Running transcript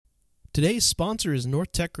Today's sponsor is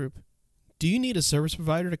North Tech Group. Do you need a service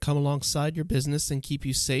provider to come alongside your business and keep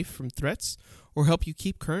you safe from threats or help you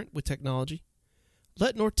keep current with technology?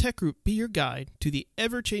 Let North Tech Group be your guide to the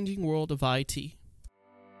ever-changing world of IT.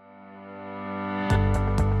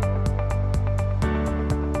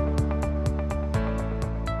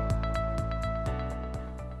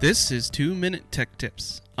 This is 2-Minute Tech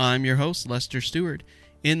Tips. I'm your host, Lester Stewart.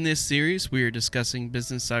 In this series, we are discussing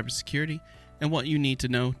business cybersecurity and what you need to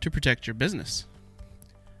know to protect your business.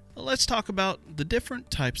 Let's talk about the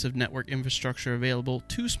different types of network infrastructure available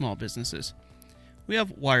to small businesses. We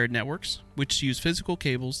have wired networks, which use physical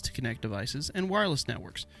cables to connect devices, and wireless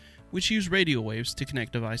networks, which use radio waves to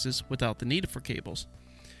connect devices without the need for cables.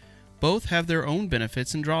 Both have their own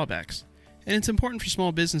benefits and drawbacks, and it's important for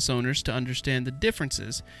small business owners to understand the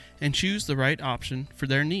differences and choose the right option for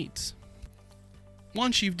their needs.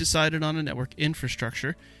 Once you've decided on a network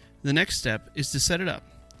infrastructure, the next step is to set it up.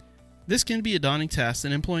 This can be a daunting task,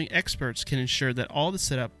 and employing experts can ensure that all the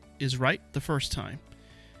setup is right the first time.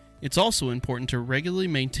 It's also important to regularly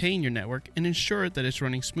maintain your network and ensure that it's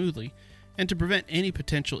running smoothly, and to prevent any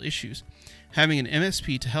potential issues. Having an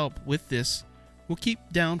MSP to help with this will keep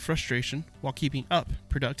down frustration while keeping up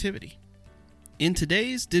productivity. In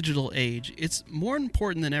today's digital age, it's more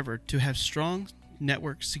important than ever to have strong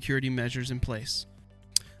network security measures in place.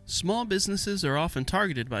 Small businesses are often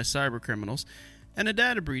targeted by cybercriminals, and a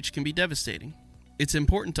data breach can be devastating. It's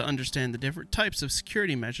important to understand the different types of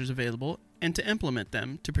security measures available and to implement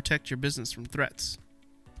them to protect your business from threats.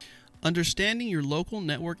 Understanding your local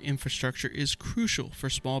network infrastructure is crucial for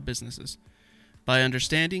small businesses. By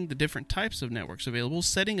understanding the different types of networks available,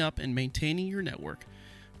 setting up and maintaining your network,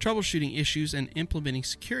 troubleshooting issues, and implementing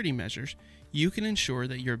security measures, you can ensure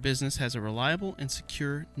that your business has a reliable and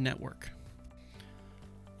secure network.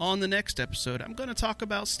 On the next episode, I'm going to talk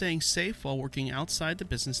about staying safe while working outside the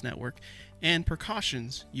business network and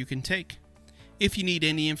precautions you can take. If you need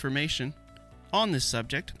any information on this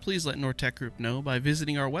subject, please let North Tech Group know by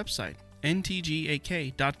visiting our website,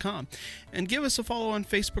 ntgak.com, and give us a follow on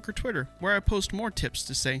Facebook or Twitter, where I post more tips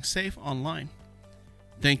to staying safe online.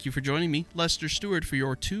 Thank you for joining me, Lester Stewart, for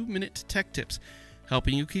your 2-Minute Tech Tips,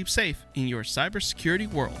 helping you keep safe in your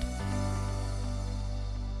cybersecurity world.